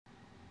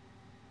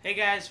Hey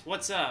guys,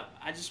 what's up?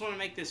 I just want to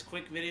make this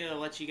quick video to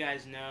let you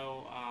guys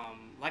know,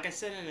 like I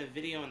said in a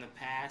video in the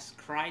past,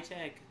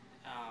 Crytek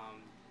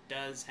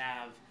does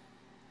have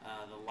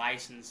the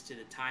license to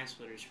the Time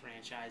Splitters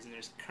franchise, and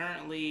there's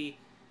currently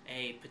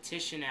a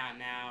petition out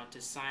now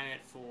to sign it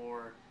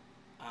for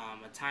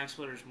a Time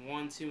Splitters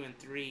 1, 2, and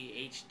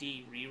 3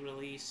 HD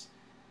re-release.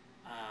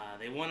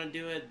 They want to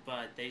do it,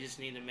 but they just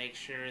need to make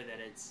sure that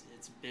it's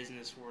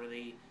business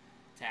worthy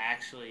to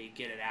actually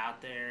get it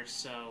out there.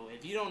 So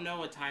if you don't know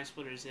what Time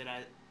Splitters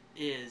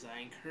is, I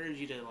encourage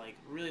you to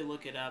really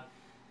look it up.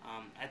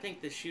 I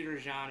think the shooter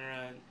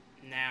genre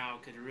now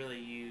could really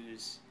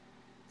use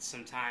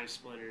some Time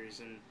Splitters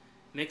and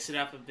mix it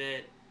up a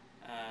bit,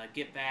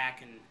 get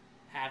back and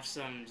have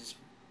some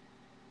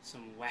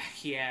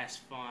wacky ass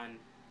fun.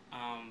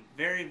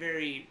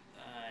 Very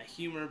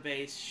humor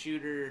based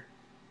shooter.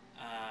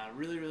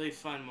 Really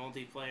fun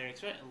multiplayer,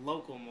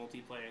 local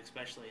multiplayer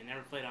especially. I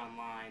never played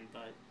online,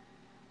 but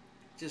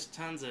just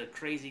tons of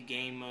crazy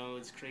game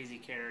modes, crazy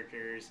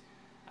characters,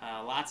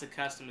 lots of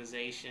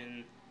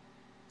customization.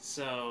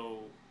 So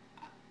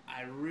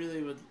I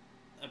really would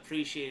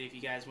appreciate it if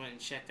you guys went and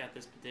checked out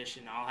this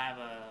petition. I'll have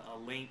a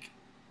link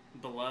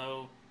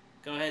below.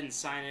 Go ahead and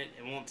sign it.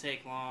 It won't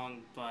take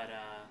long, but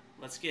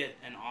let's get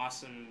an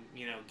awesome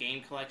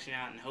game collection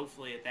out, and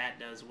hopefully if that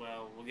does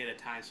well, we'll get a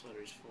Time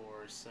Splitters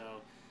 4. So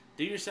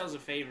do yourselves a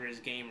favor as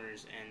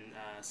gamers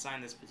and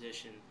sign this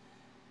petition.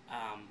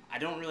 I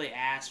don't really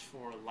ask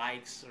for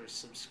likes or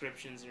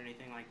subscriptions or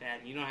anything like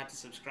that. You don't have to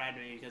subscribe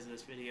to me because of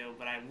this video,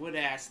 but I would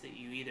ask that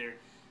you either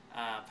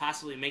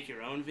possibly make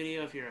your own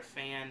video if you're a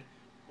fan,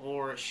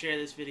 or share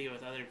this video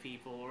with other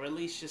people, or at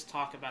least just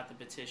talk about the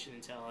petition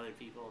and tell other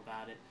people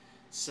about it.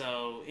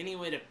 So any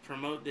way to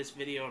promote this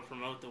video or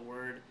promote the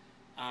word,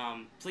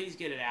 please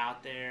get it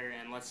out there,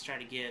 and let's try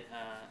to get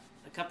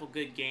a couple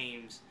good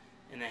games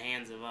in the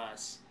hands of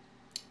us.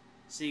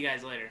 See you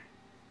guys later.